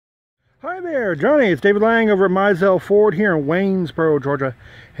Hi there, Johnny. It's David Lang over at Mizell Ford here in Waynesboro, Georgia.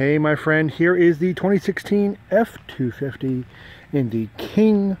 Hey, my friend, here is the 2016 F-250 in the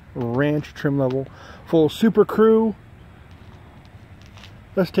King Ranch trim level, full Super Crew.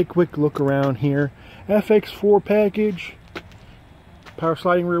 Let's take a quick look around here. FX4 package, power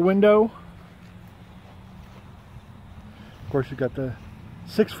sliding rear window. Of course, you've got the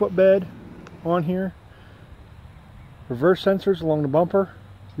 6-foot bed on here. Reverse sensors along the bumper.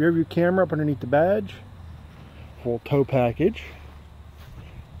 Rear view camera up underneath the badge. Full tow package.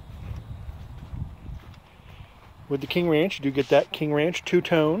 With the King Ranch, you do get that King Ranch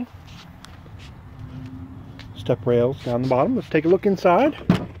two-tone. Step rails down the bottom. Let's take a look inside.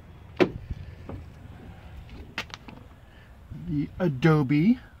 The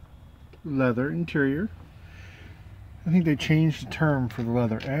Adobe leather interior. I think they changed the term for the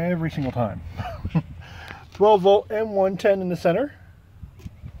leather every single time. 12 volt M110 in the center.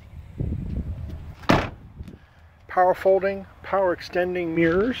 Power folding, power extending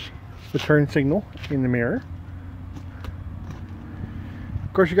mirrors. The turn signal in the mirror.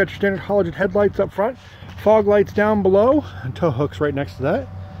 Of course, you got your standard halogen headlights up front. Fog lights down below. And tow hooks right next to that.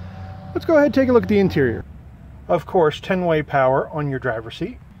 Let's go ahead and take a look at the interior. Of course, 10-way power on your driver's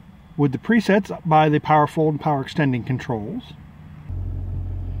seat, with the presets by the power fold and power extending controls.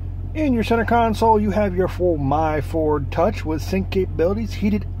 In your center console, you have your full My Ford Touch with sync capabilities,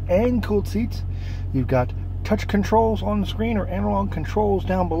 heated and cooled seats. You've got touch controls on the screen or analog controls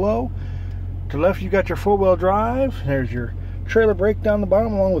down below. To the left, you've got your four-wheel drive. There's your trailer brake down the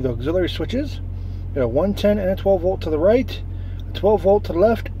bottom along with the auxiliary switches. You got a 110 and a 12 volt to the right, a 12 volt to the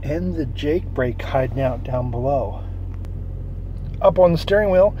left, and the Jake brake hiding out down below. Up on the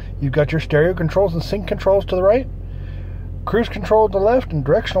steering wheel, you've got your stereo controls and sync controls to the right, cruise control to the left, and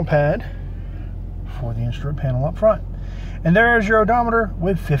directional pad for the instrument panel up front. And there's your odometer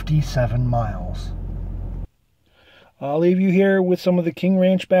with 57 miles. I'll leave you here with some of the King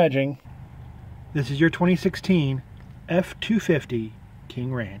Ranch badging. This is your 2016 F-250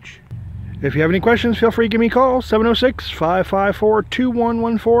 King Ranch. If you have any questions, feel free to give me a call,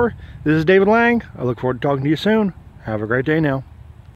 706-554-2114. This is David Lang. I look forward to talking to you soon. Have a great day now.